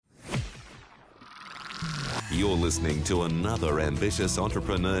You're listening to another Ambitious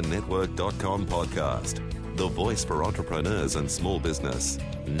Entrepreneur Network.com podcast, the voice for entrepreneurs and small business.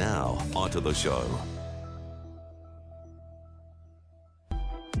 Now, onto the show.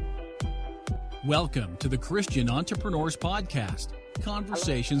 Welcome to the Christian Entrepreneurs Podcast.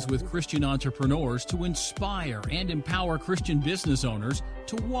 Conversations with Christian entrepreneurs to inspire and empower Christian business owners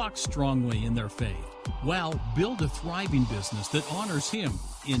to walk strongly in their faith, while build a thriving business that honors Him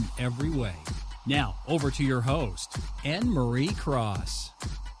in every way. Now, over to your host, Anne Marie Cross.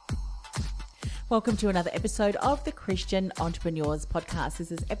 Welcome to another episode of the Christian Entrepreneurs Podcast. This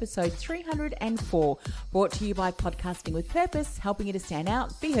is episode 304, brought to you by Podcasting with Purpose, helping you to stand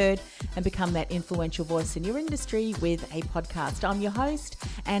out, be heard, and become that influential voice in your industry with a podcast. I'm your host,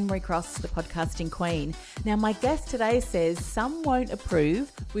 Anne Marie Cross, the podcasting queen. Now, my guest today says some won't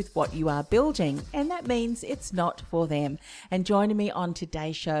approve with what you are building, and that means it's not for them. And joining me on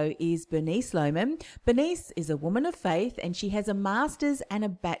today's show is Bernice Lohman. Bernice is a woman of faith, and she has a master's and a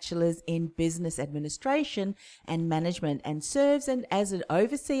bachelor's in business administration and management, and serves as an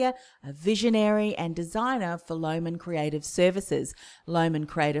overseer, a visionary and designer for Lohman Creative Services, Lohman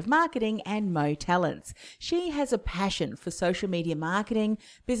Creative Marketing, and Mo Talents. She has a passion for social media marketing,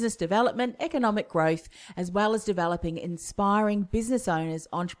 business development, economic growth, as well as developing inspiring business owners,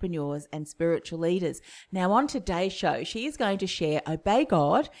 entrepreneurs, and spiritual leaders. Now, on today's show, she is going to share obey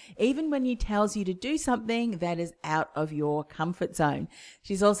God even when He tells you to do something that is out of your comfort zone.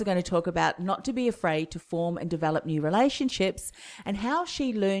 She's also going to talk about not to be afraid to form and develop new relationships, and how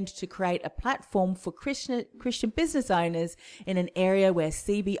she learned to create a platform for Christian business owners in an area where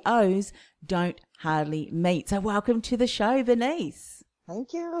CBOs don't hardly meet. So welcome to the show, Bernice.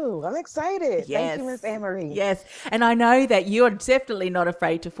 Thank you. I'm excited. Yes. Thank you, Miss Anne Marie. Yes. And I know that you're definitely not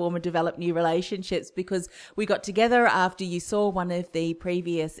afraid to form and develop new relationships, because we got together after you saw one of the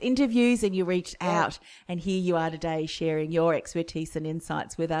previous interviews and you reached out, and here you are today sharing your expertise and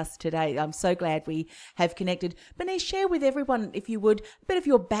insights with us today. I'm so glad we have connected. Bernice, share with everyone, if you would, a bit of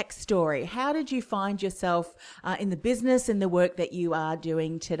your backstory. How did you find yourself in the business and the work that you are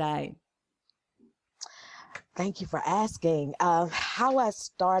doing today? Thank you for asking. How I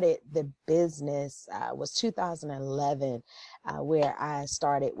started the business was 2011, where I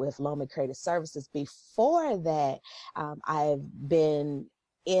started with Lohman Creative Services. Before that, I've been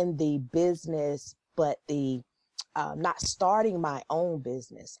in the business, but not starting my own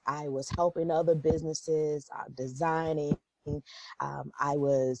business. I was helping other businesses, designing. I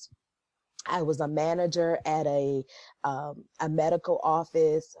was a manager at a medical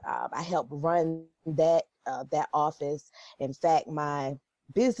office. I helped run that office. In fact, my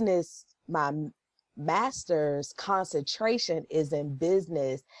master's concentration is in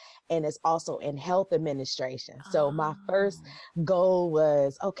business, and it's also in health administration. So my first goal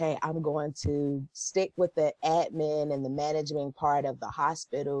was, okay, I'm going to stick with the admin and the management part of the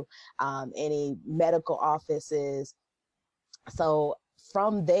hospital, any medical offices. So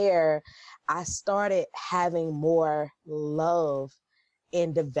from there, I started having more love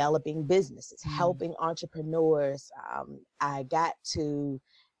in developing businesses, helping entrepreneurs. I got to,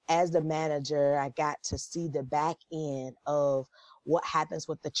 as the manager, I got to see the back end of what happens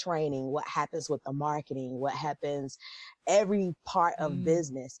with the training, what happens with the marketing, what happens, every part of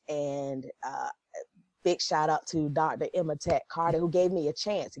business. And big shout out to Dr. Emma Tech Carter, who gave me a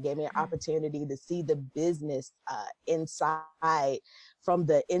chance, who gave me an opportunity to see the business inside, from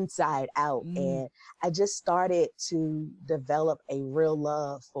the inside out. And I just started to develop a real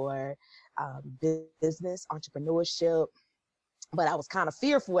love for business, entrepreneurship. But I was kind of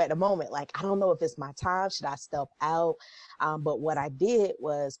fearful at the moment. Like, I don't know if it's my time. Should I step out? But what I did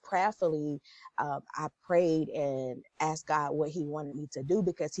was prayerfully, I prayed and asked God what He wanted me to do,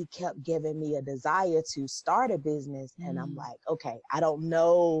 because He kept giving me a desire to start a business. And I'm like, okay, I don't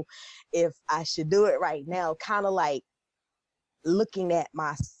know if I should do it right now. Kind of like looking at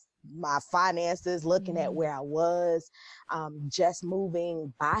my finances, looking at where I was, just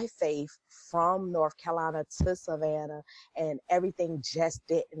moving by faith from North Carolina to Savannah, and everything just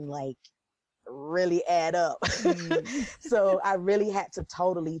didn't really add up. So I really had to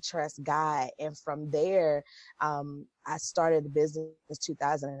totally trust God. And from there, I started the business in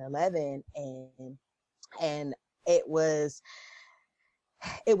 2011, and it was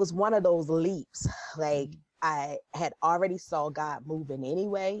one of those leaps. I had already saw God moving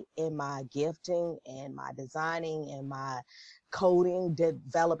anyway in my gifting and my designing and my coding,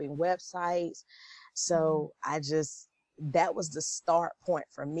 developing websites. So that was the start point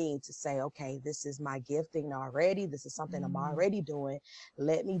for me to say, okay, this is my gifting already. This is something I'm already doing.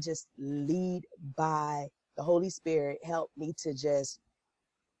 Let me just lead by the Holy Spirit. Help me to just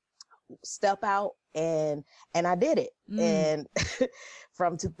step out, and I did it. And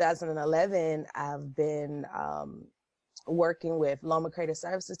from 2011, I've been working with Loma Creative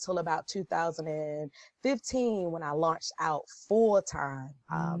Services till about 2015 when I launched out full time,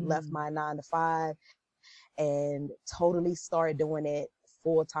 left my 9 to 5 and totally started doing it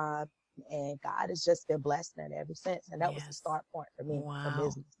full time. And God has just been blessing it ever since. And that was the start point for me for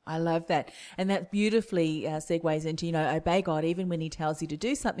business. I love that. And that beautifully segues into, obey God even when he tells you to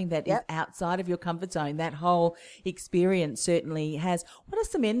do something that is outside of your comfort zone. That whole experience certainly has. What are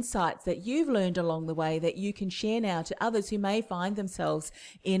some insights that you've learned along the way that you can share now to others who may find themselves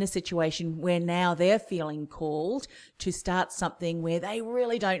in a situation where now they're feeling called to start something where they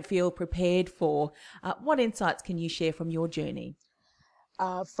really don't feel prepared for? What insights can you share from your journey?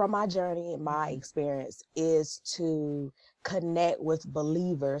 From my journey and my experience is to connect with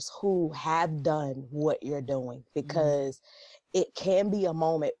believers who have done what you're doing, because it can be a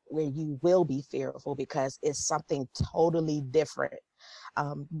moment where you will be fearful because it's something totally different.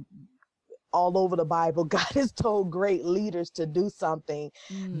 All over the Bible, God has told great leaders to do something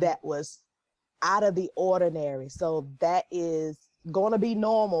that was out of the ordinary. So that is going to be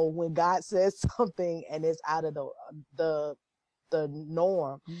normal when God says something and it's out of the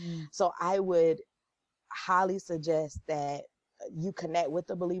norm. So I would highly suggest that you connect with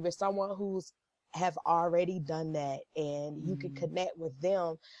the believer, someone who's have already done that, and you can connect with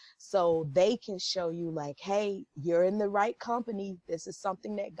them so they can show you like, hey, you're in the right company. This is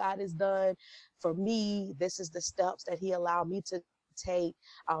something that God has done for me. This is the steps that he allowed me to take.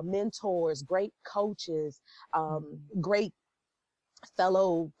 Mentors, great coaches, great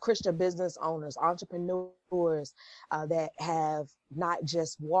fellow Christian business owners, entrepreneurs that have not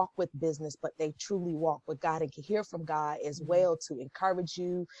just walked with business, but they truly walk with God and can hear from God as well to encourage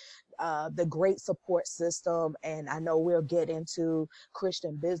you. The great support system. And I know we'll get into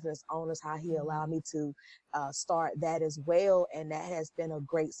Christian business owners, how he allowed me to start that as well. And that has been a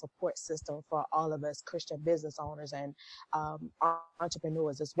great support system for all of us Christian business owners and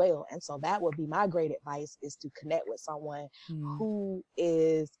entrepreneurs as well. And so that would be my great advice, is to connect with someone who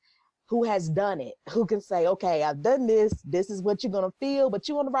has done it, who can say, okay, I've done this. This is what you're going to feel, but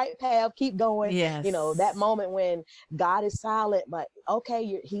you're on the right path. Keep going. Yes. That moment when God is silent, but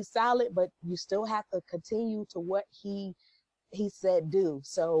okay, he's silent, but you still have to continue to what he said do.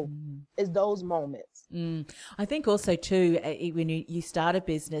 So it's those moments. I think also too, when you start a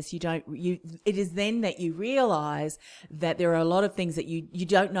business, it is then that you realize that there are a lot of things that you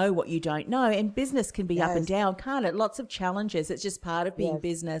don't know what you don't know. And business can be up and down, can't it? Lots of challenges. It's just part of being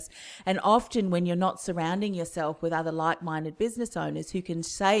business. And often when you're not surrounding yourself with other like-minded business owners who can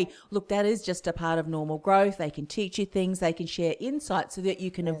say, look, that is just a part of normal growth. They can teach you things, they can share insights so that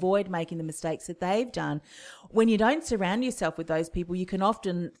you can avoid making the mistakes that they've done. When you don't surround yourself with those people, you can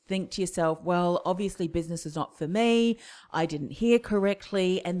often think to yourself, well, obviously business is not for me. I didn't hear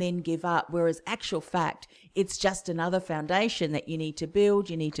correctly, and then give up. Whereas actual fact, it's just another foundation that you need to build,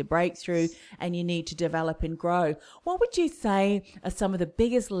 you need to break through, and you need to develop and grow. What would you say are some of the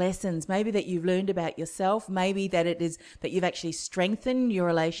biggest lessons maybe that you've learned about yourself, maybe that it is that you've actually strengthened your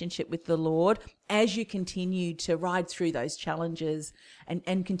relationship with the Lord as you continue to ride through those challenges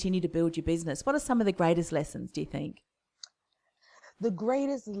and continue to build your business? What are some of the greatest lessons, do you think? The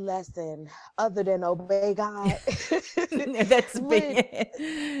greatest lesson, other than obey God, that's big.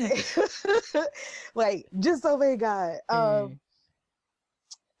 Like just obey God,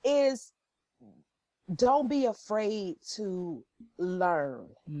 is don't be afraid to learn.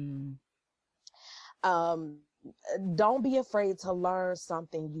 Don't be afraid to learn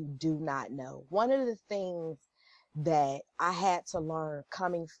something you do not know. One of the things that I had to learn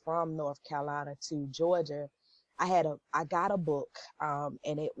coming from North Carolina to Georgia, I got a book,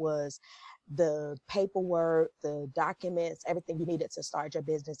 and it was the paperwork, the documents, everything you needed to start your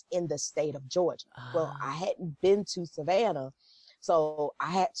business in the state of Georgia. Well, I hadn't been to Savannah, so I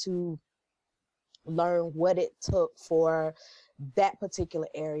had to learn what it took for that particular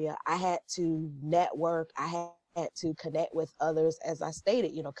area. I had to network. I had to connect with others, as I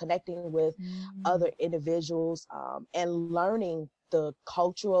stated, connecting with other individuals, and learning the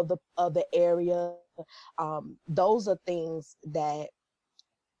culture of the area. Those are things that,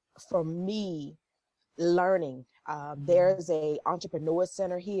 for me, learning. There's a entrepreneur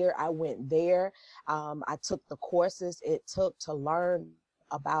center here. I went there. I took the courses it took to learn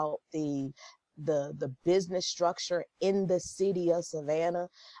about the business structure in the city of Savannah.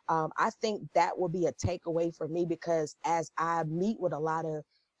 I think that will be a takeaway for me, because as I meet with a lot of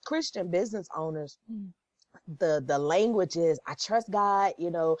Christian business owners, the language is, I trust God,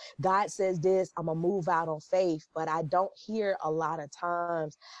 God says this, I'm gonna move out on faith. But I don't hear a lot of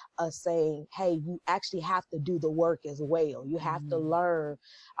times us saying, hey, you actually have to do the work as well. You have to learn.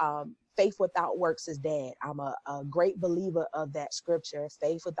 Faith without works is dead. I'm a great believer of that scripture.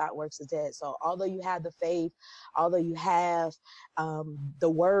 Faith without works is dead. So although you have the faith, although you have the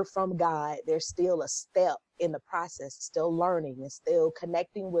word from God, there's still a step in the process, still learning and still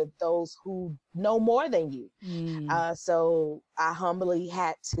connecting with those who know more than you. So I humbly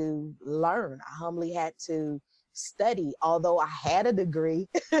had to learn. I humbly had to study. Although I had a degree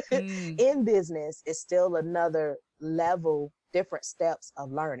in business, it's still another level, different steps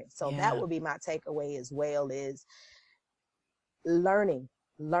of learning. So that would be my takeaway as well, is learning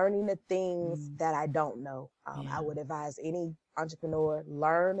the things that I don't know. I would advise any entrepreneur,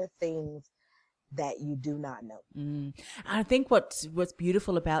 learn the things that you do not know. I think what's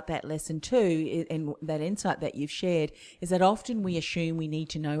beautiful about that lesson too, and that insight that you've shared, is that often we assume we need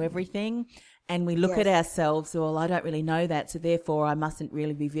to know everything. And we look at ourselves, well, I don't really know that, so therefore I mustn't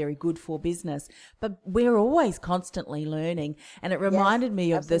really be very good for business. But we're always constantly learning. And it reminded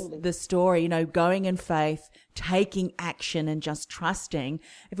me of the story, going in faith, taking action and just trusting.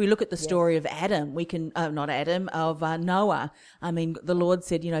 If we look at the story of Adam, we can, of Noah. I mean, the Lord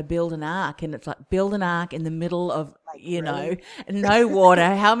said, build an ark. And it's like, build an ark in the middle of, no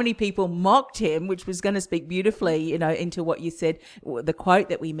water. How many people mocked him, which was going to speak beautifully, into what you said, the quote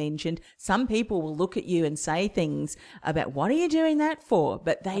that we mentioned. Some people will look at you and say things about, what are you doing that for?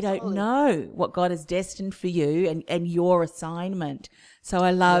 But they don't know what God has destined for you and your assignment. So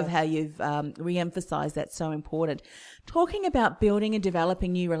I love how you've re-emphasized that's so important. Talking about building and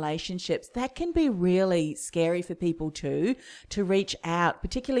developing new relationships, that can be really scary for people too, to reach out,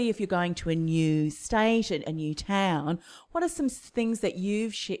 particularly if you're going to a new state, a new town. What are some things that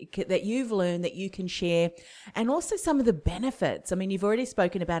you've learned that you can share, and also some of the benefits? I mean, you've already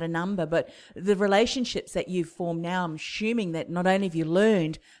spoken about a number, but the relationships that you've formed now, I'm assuming that not only have you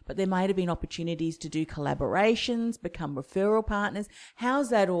learned, but there might have been opportunities to do collaborations, become referral partners. How's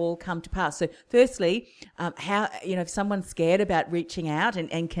that all come to pass? So firstly, how, if someone's scared about reaching out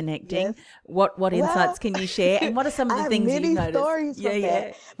and connecting, what insights can you share? And what are some of the things you've noticed? Stories from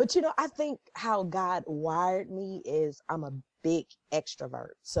that. But, I think how God wired me is I'm a big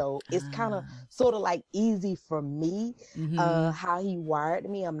extrovert. So it's kind of sort of like easy for me, how he wired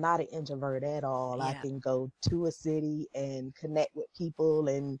me. I'm not an introvert at all. I can go to a city and connect with people.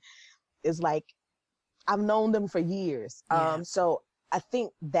 And it's like, I've known them for years. So I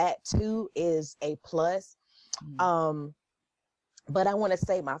think that too is a plus. But I want to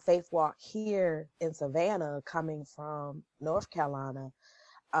say my faith walk here in Savannah, coming from North Carolina,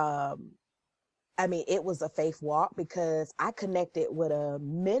 I mean, it was a faith walk because I connected with a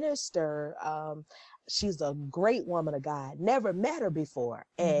minister. She's a great woman of God, never met her before.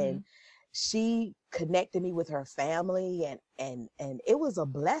 And she connected me with her family, and it was a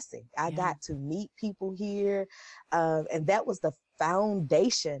blessing. I got to meet people here. And that was the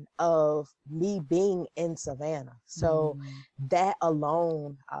foundation of me being in Savannah. So that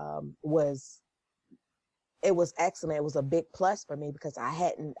alone it was excellent. It was a big plus for me because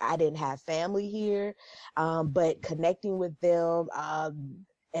I didn't have family here, but connecting with them,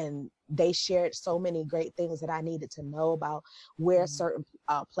 and they shared so many great things that I needed to know about where certain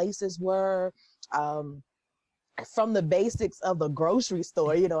places were, from the basics of the grocery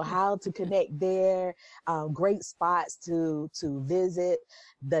store, how to connect there, great spots to visit,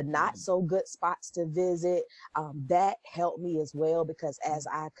 the not so good spots to visit. That helped me as well, because as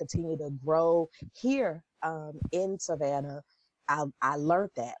I continue to grow here in Savannah, I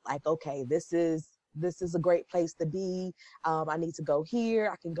learned that, like, okay, this is a great place to be. I need to go here.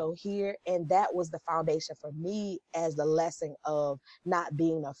 I can go here. And that was the foundation for me as the lesson of not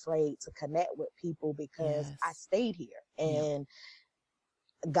being afraid to connect with people, because I stayed here and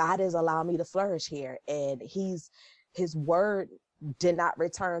God has allowed me to flourish here. And his word did not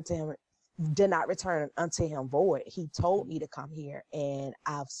return unto him void. He told me to come here, and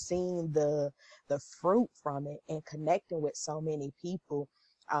I've seen the fruit from it and connecting with so many people.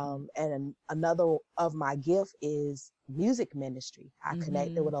 And another of my gift is music ministry. I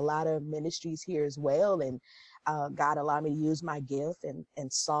connected with a lot of ministries here as well. And God allowed me to use my gift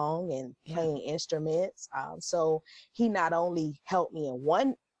and song and playing instruments. So he not only helped me in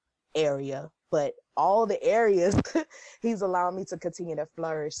one area, but all the areas he's allowed me to continue to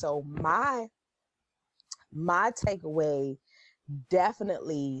flourish. So my takeaway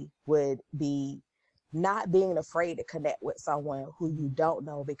definitely would be not being afraid to connect with someone who you don't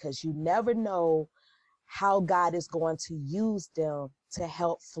know, because you never know how God is going to use them to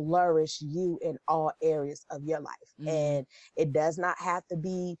help flourish you in all areas of your life. And it does not have to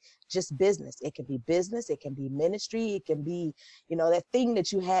be just business. It can be business. It can be ministry. It can be, that thing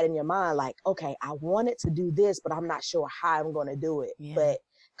that you had in your mind, like, okay, I wanted to do this, but I'm not sure how I'm going to do it. Yeah. But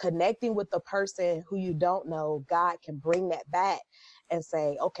connecting with the person who you don't know, God can bring that back and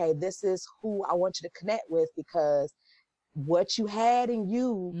say, okay, this is who I want you to connect with, because what you had in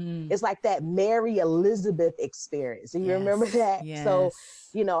you is like that Mary Elizabeth experience. And you remember that? Yes. So,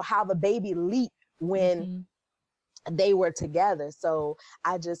 how the baby leaped when they were together. So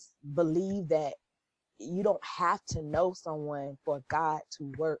I just believe that you don't have to know someone for God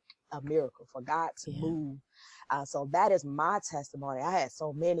to work a miracle, for God to move. So that is my testimony. I had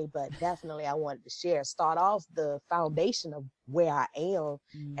so many, but definitely I wanted to start off the foundation of where I am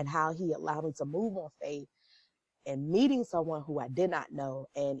and how he allowed me to move on faith, and meeting someone who I did not know.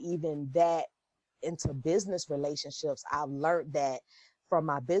 And even that into business relationships, I've learned that from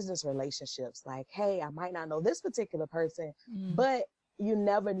my business relationships, like, hey, I might not know this particular person, but you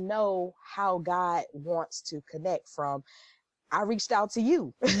never know how God wants to connect. From I reached out to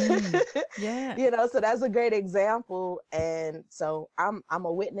you. So that's a great example. And so I'm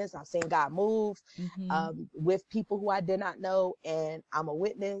a witness. I've seen God move with people who I did not know, and I'm a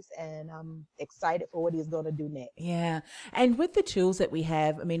witness, and I'm excited for what he's going to do next. Yeah. And with the tools that we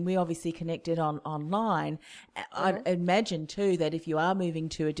have, I mean, we obviously connected online. I'd imagine too that if you are moving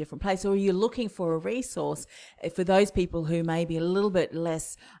to a different place, or you're looking for a resource, for those people who may be a little bit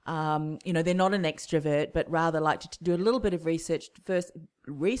less, they're not an extrovert, but rather like to do a little bit of research first,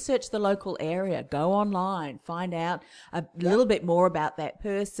 research the local area, go online, find out a little bit more about that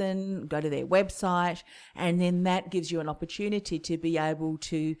person, go to their website, and then that gives you an opportunity to be able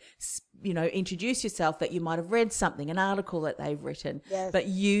to, introduce yourself, that you might have read something, an article that they've written, but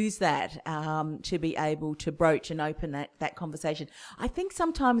use that to be able to broach and open that conversation. I think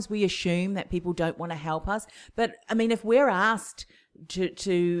sometimes we assume that people don't want to help us, but I mean, if we're asked to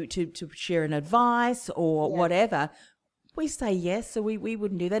share an advice or whatever, we say yes, so we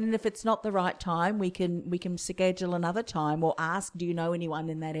wouldn't do that. And if it's not the right time, we can schedule another time, or ask, do you know anyone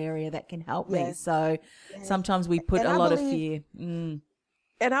in that area that can help me? So sometimes we put a lot of fear.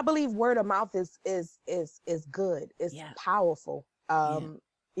 And I believe word of mouth is good. It's powerful.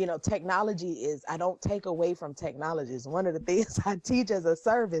 Technology is, I don't take away from technology. It's one of the things I teach as a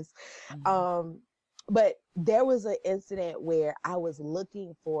service. But there was an incident where I was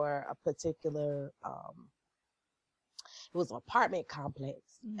looking for a particular, it was an apartment complex,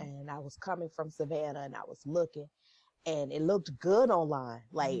 and I was coming from Savannah, and I was looking, and it looked good online.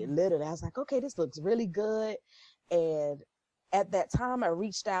 Like literally, I was like, okay, this looks really good. And at that time I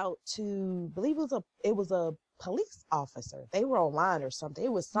reached out to, I believe it was a police officer. They were online or something.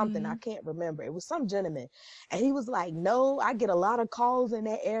 It was something, I can't remember. It was some gentleman. And he was like, no, I get a lot of calls in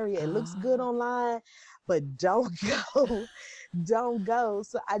that area. It looks good online, but don't go. Don't go.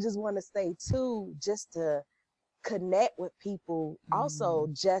 So I just want to say too, just to connect with people, also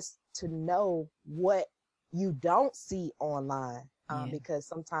just to know what you don't see online, because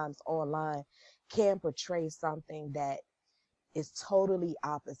sometimes online can portray something that is totally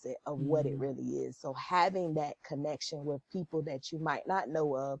opposite of what it really is. So having that connection with people that you might not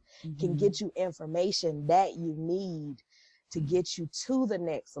know of can get you information that you need to get you to the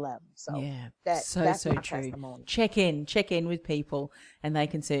next level. So that's so true. Testimony. Check in with people, and they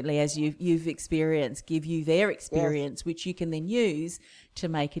can certainly, as you've experienced, give you their experience, which you can then use to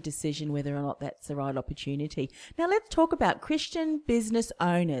make a decision whether or not that's the right opportunity. Now let's talk about Christian business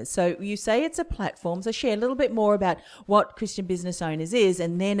owners. So you say it's a platform, so share a little bit more about what Christian business owners is,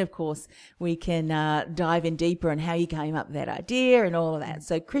 and then of course we can dive in deeper on how you came up with that idea and all of that.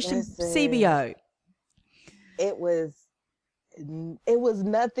 So Christian CBO. It was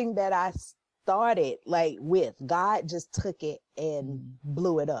nothing that I started with. God just took it and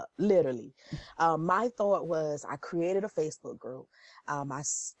blew it up, literally. My thought was, I created a Facebook group. I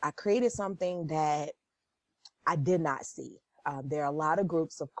created something that I did not see. There are a lot of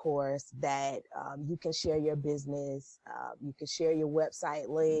groups, of course, that you can share your business, you can share your website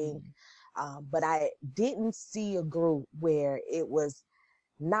link, but I didn't see a group where it was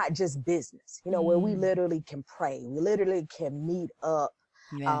not just business, where we literally can pray, we literally can meet up.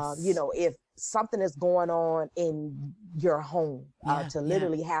 If something is going on in your home, to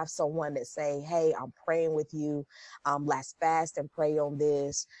literally have someone that say, hey, I'm praying with you. Let's fast and pray on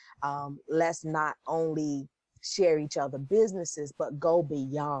this. Let's not only share each other businesses, but go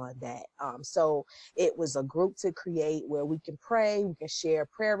beyond that. So it was a group to create where we can pray, we can share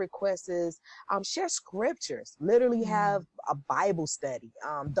prayer requests, share scriptures, literally have a Bible study.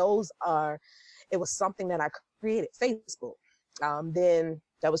 It was something that I created, Facebook. Then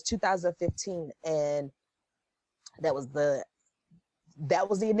that was 2015, and that was the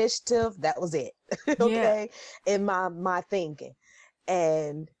initiative. That was it. Okay. Yeah. In my thinking.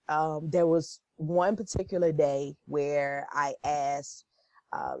 And there was one particular day where I asked,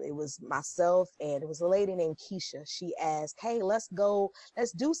 it was myself and it was a lady named Keisha. She asked, hey, let's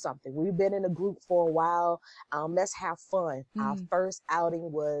do something. We've been in a group for a while. Let's have fun. Our first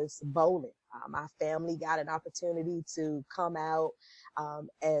outing was bowling. My family got an opportunity to come out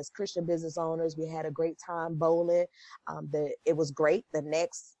as Christian business owners. We had a great time bowling. It was great. The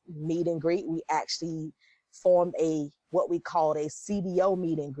next meet and greet, we actually formed what we called a CBO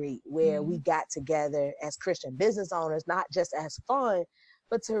meet and greet, where we got together as Christian business owners, not just as fun,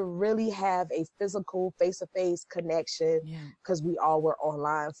 but to really have a physical face-to-face connection, because we all were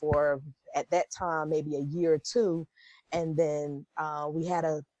online for, at that time, maybe a year or two. And then we had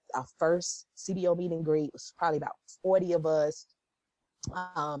a first CBO meet and greet. It was probably about 40 of us.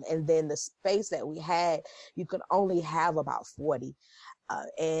 And then the space that we had, you could only have about 40.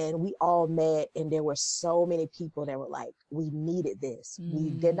 And we all met, and there were so many people that were like, we needed this. We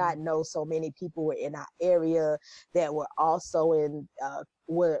did not know so many people were in our area that were also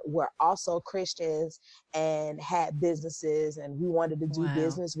were also Christians and had businesses, and we wanted to do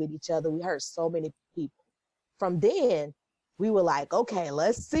business with each other. We heard so many people. From then, we were like, okay,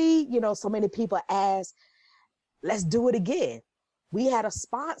 let's see, so many people asked, let's do it again. We had a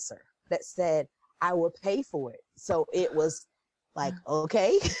sponsor that said, I will pay for it. So it was like,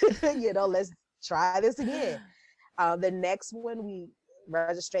 okay, let's try this again. The next one,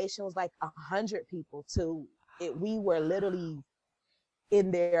 registration was like 100 people we were literally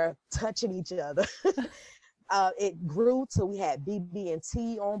in there touching each other. It grew till we had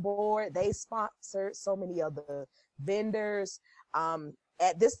BB&T on board. They sponsored so many other vendors.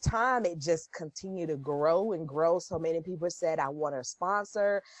 At this time, it just continued to grow and grow. So many people said, I want to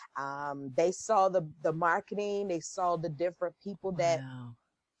sponsor. They saw the marketing. They saw the different people that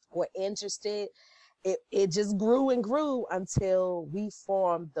were interested. It just grew and grew until we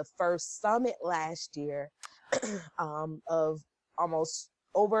formed the first summit last year of almost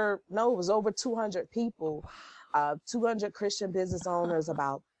it was over 200 people, 200 Christian business owners,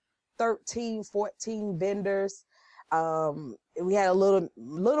 about 13, 14 vendors. We had a little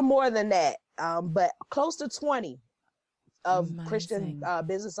more than that, but close to 20 of Christian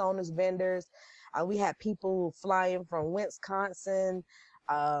business owners, vendors. We had people flying from Wisconsin,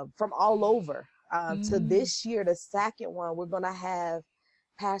 from all over. To this year, the second one, we're going to have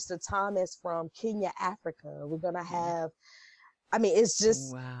Pastor Thomas from Kenya, Africa. We're going to have, it's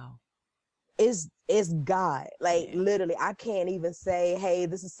just, it's God. Like literally, I can't even say, hey,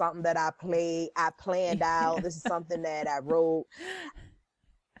 this is something that I planned out. This is something that I wrote.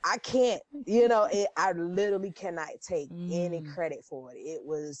 I can't, I literally cannot take any credit for it. It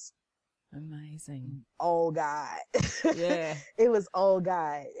was amazing. Oh God. Yeah. It was all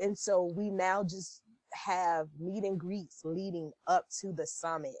God. And so we now just have meet and greets leading up to the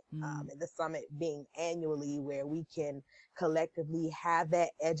summit, and the summit being annually, where we can collectively have that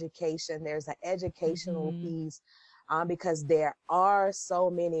education. There's an educational piece, because there are so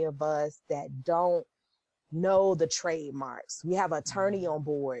many of us that don't know the trademarks. We have an attorney on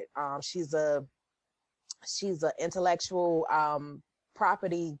board. She's a intellectual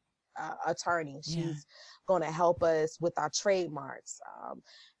property attorney. She's going to help us with our trademarks.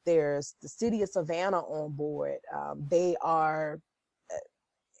 There's the city of Savannah on board. They are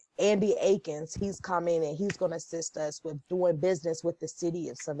Andy Akins. He's coming and he's going to assist us with doing business with the city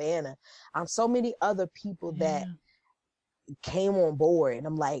of Savannah. So many other people that came on board, and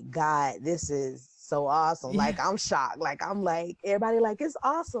I'm like, God, this is so awesome. Like, I'm shocked. Like, I'm like, everybody like, it's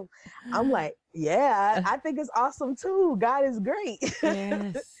awesome. I'm like, I think it's awesome too. God is great.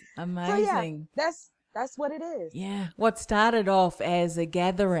 Yes, amazing. So that's what it is. Yeah. What started off as a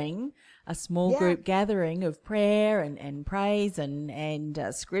gathering, a small group gathering of prayer and praise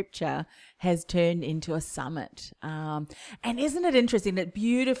and scripture, has turned into a summit. And isn't it interesting that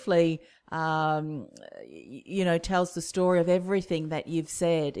beautifully tells the story of everything that you've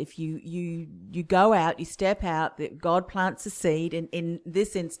said. If you go out, you step out, that God plants a seed. In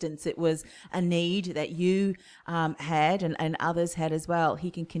this instance, it was a need that you had and others had as well.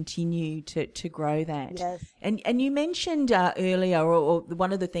 He can continue to grow that. Yes. And you mentioned earlier, or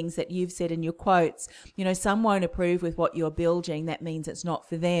one of the things that you've said in your quotes, some won't approve with what you're building. That means it's not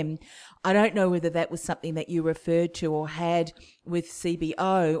for them. I don't know whether that was something that you referred to or had with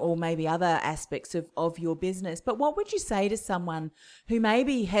CBO or maybe other aspects of your business. But what would you say to someone who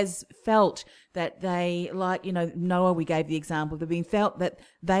maybe has felt that they, like, Noah, we gave the example, they've been felt that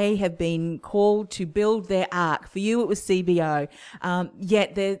they have been called to build their ark. For you, it was CBO.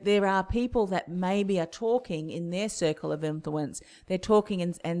 Yet there are people that maybe are talking in their circle of influence. They're talking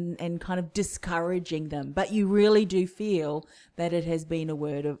and kind of discouraging them. But you really do feel that it has been a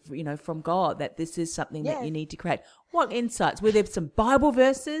word of, from God, that this is something that you need to create. What insights? Were there some Bible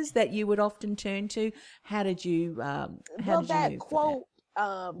verses that you would often turn to? How did you? That quote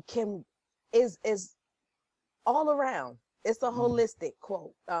is all around. It's a holistic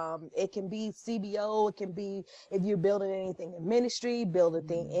quote. It can be CBO. It can be if you're building anything in ministry,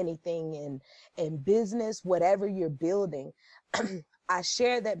 anything in business, whatever you're building. I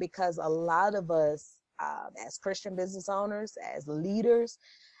share that because a lot of us, as Christian business owners, as leaders,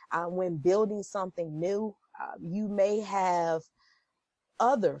 when building something new, you may have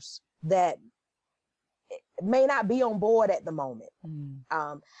others that may not be on board at the moment.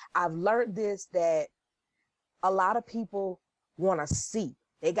 I've learned this, that a lot of people want to see.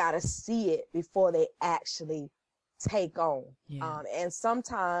 They got to see it before they actually take on. Yeah. And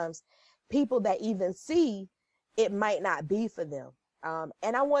sometimes people that even see, it might not be for them.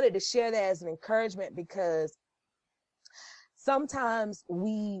 And I wanted to share that as an encouragement, because sometimes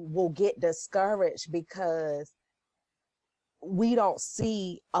we will get discouraged because we don't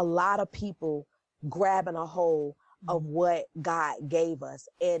see a lot of people grabbing a hold of what God gave us.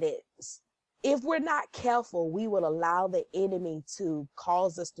 And if we're not careful, we will allow the enemy to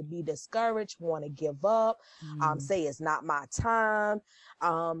cause us to be discouraged, want to give up, say it's not my time.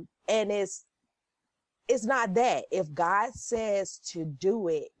 And it's not that. If God says to do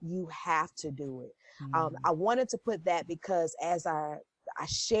it, you have to do it. I wanted to put that because as I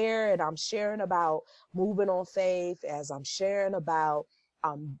share, and I'm sharing about moving on faith, as I'm sharing about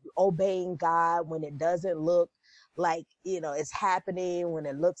obeying God when it doesn't look like, it's happening, when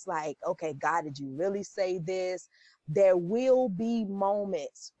it looks like, okay, God, did you really say this? There will be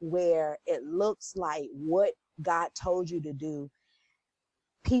moments where it looks like what God told you to do,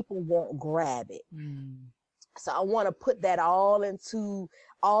 people won't grab it. So I want to put that all into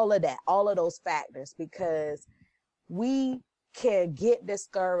all of that, all of those factors, because we can get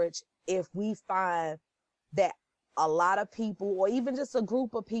discouraged if we find that a lot of people, or even just a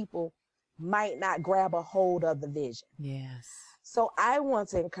group of people, might not grab a hold of the vision. Yes. So I want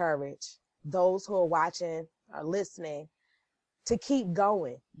to encourage those who are watching or listening to keep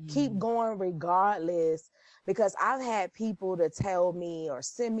going, keep going regardless, because I've had people to tell me or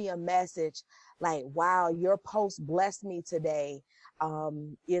send me a message like, wow, your post blessed me today.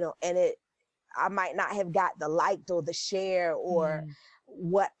 And I might not have got the like or the share or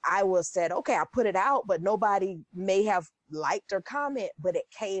what I was said, okay, I put it out, but nobody may have liked or comment, but it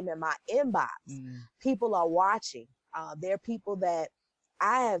came in my inbox. People are watching. There are people that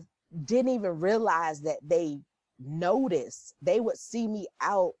I didn't even realize that they noticed. They would see me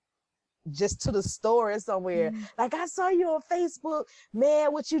out just to the store or somewhere. Like, I saw you on Facebook,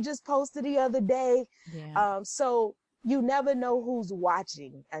 man, what you just posted the other day. Yeah. So you never know who's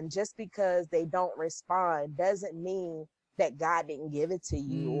watching. And just because they don't respond doesn't mean that God didn't give it to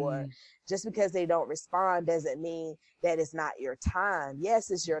you, or just because they don't respond doesn't mean that it's not your time.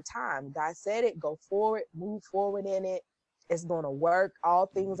 Yes, it's your time. God said it, go forward, move forward in it. It's going to work. All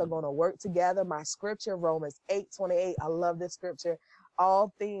things are going to work together. My scripture, Romans 8:28. I love this scripture.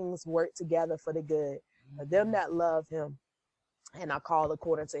 All things work together for the good for them that love him and are called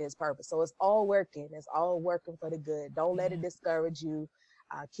according to his purpose. So it's all working. It's all working for the good. Don't let it discourage you.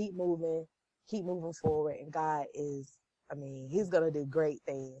 Keep moving forward. And God is, he's going to do great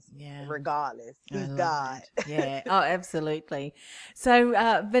things regardless. He's God. Yeah. Oh, absolutely. So,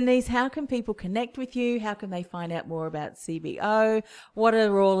 Venice, how can people connect with you? How can they find out more about CBO? What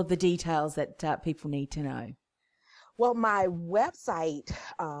are all of the details that people need to know? Well, my website,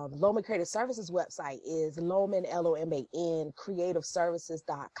 Loman Creative Services website is Loman, Loman,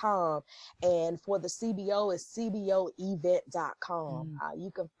 creativeservices.com. And for the CBO, it's cboevent.com.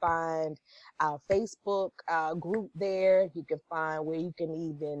 You can find our Facebook group there. You can find where you can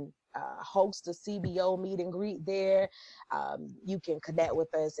even host a CBO meet and greet there. You can connect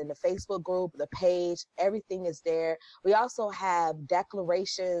with us in the Facebook group, the page, everything is there. We also have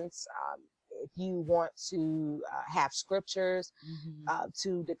declarations. If you want to have scriptures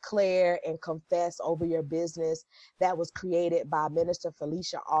to declare and confess over your business, that was created by Minister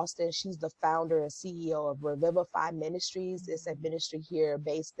Felicia Austin. She's the founder and CEO of Revivify Ministries. It's a ministry here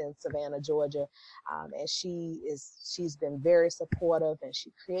based in Savannah, Georgia. And she's been very supportive, and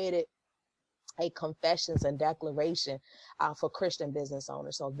she created a confessions and declaration for Christian business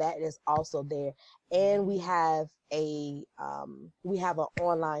owners. So that is also there. And we have an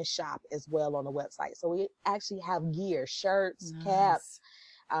online shop as well on the website. So we actually have gear, shirts, caps,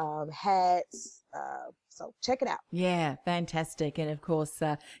 hats. So check it out. Yeah, fantastic. And of course,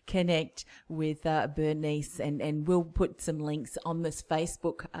 connect with Bernice, and we'll put some links on this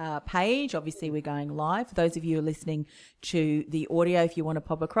Facebook page. Obviously, we're going live. For those of you who are listening to the audio, if you want to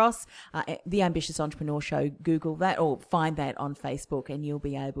pop across the Ambitious Entrepreneur Show, Google that or find that on Facebook, and you'll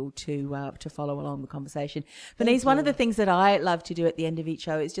be able to follow along the conversation. Bernice, one of the things that I love to do at the end of each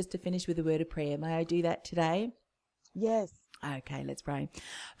show is just to finish with a word of prayer. May I do that today? Yes. Okay, let's pray.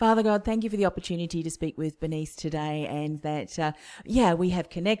 Father God, thank you for the opportunity to speak with Bernice today, and that, we have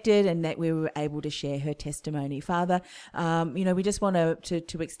connected and that we were able to share her testimony. Father, we just want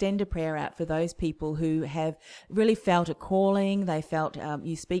to extend a prayer out for those people who have really felt a calling. They felt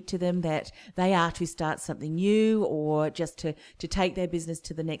you speak to them that they are to start something new or just to take their business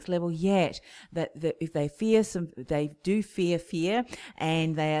to the next level, yet that if they do fear,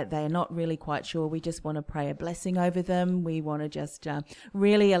 and they are not really quite sure. We just want to pray a blessing over them. We want to just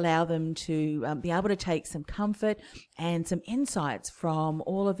really allow them to be able to take some comfort and some insights from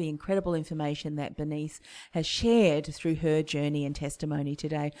all of the incredible information that Bernice has shared through her journey and testimony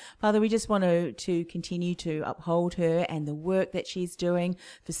today. Father, we just want to continue to uphold her and the work that she's doing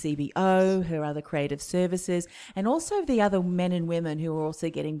for CBO, her other creative services, and also the other men and women who are also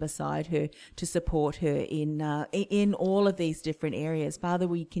getting beside her to support her in all of these different areas. Father,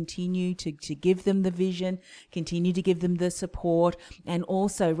 we continue to give them the vision, continue to give them the support, and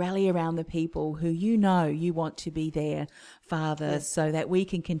also rally around the people who you want to be there, Father, so that we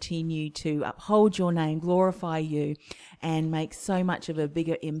can continue to uphold your name, glorify you, and make so much of a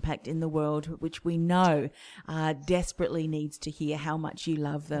bigger impact in the world, which we know desperately needs to hear how much you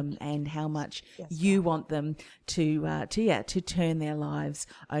love them and how much you want them to turn their lives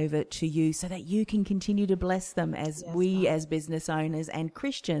over to you, so that you can continue to bless them as as business owners and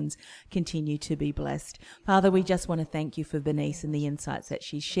Christians continue to be blessed. Father, we just want to thank you for Bernice and the insights that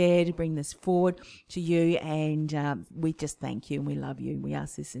she shared. Bring this forward to you, and we just thank you and we love you. We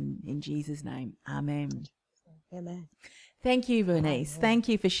ask this in Jesus' name. Amen. Amen. Thank you, Bernice. Thank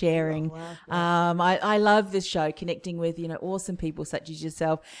you for sharing. I love this show, connecting with, awesome people such as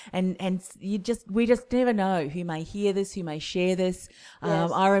yourself. And we just never know who may hear this, who may share this.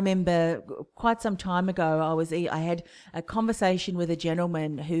 I remember quite some time ago, I had a conversation with a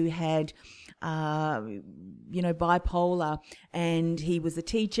gentleman who had bipolar, and he was a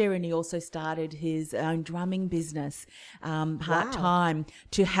teacher, and he also started his own drumming business part-time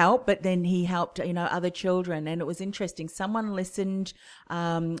to help, but then he helped other children. And it was interesting, someone listened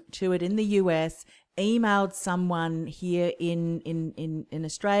to it in the US, emailed someone here in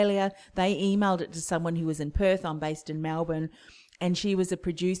Australia, they emailed it to someone who was in Perth. I'm based in Melbourne, and she was a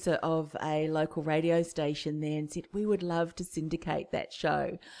producer of a local radio station there, and said, we would love to syndicate that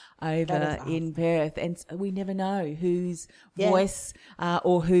show over in Perth. And we never know whose voice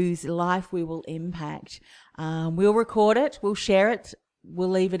or whose life we will impact. We'll record it, we'll share it, we'll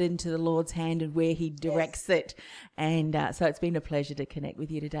leave it into the Lord's hand and where he directs it. And so it's been a pleasure to connect with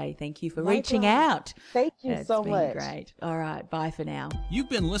you today. Thank you for reaching out. Thank you so much. It's been great. All right. Bye for now. You've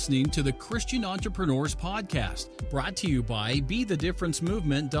been listening to the Christian Entrepreneurs Podcast, brought to you by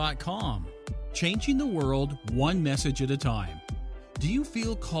BeTheDifferenceMovement.com. Changing the world one message at a time. Do you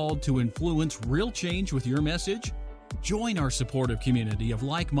feel called to influence real change with your message? Join our supportive community of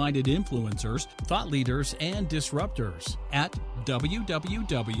like-minded influencers, thought leaders, and disruptors at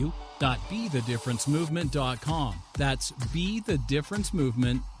www.BeTheDifferenceMovement.com. That's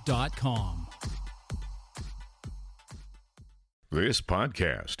BeTheDifferenceMovement.com. This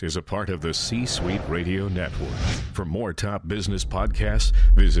podcast is a part of the C-Suite Radio Network. For more top business podcasts,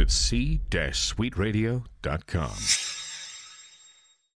 visit c-suiteradio.com.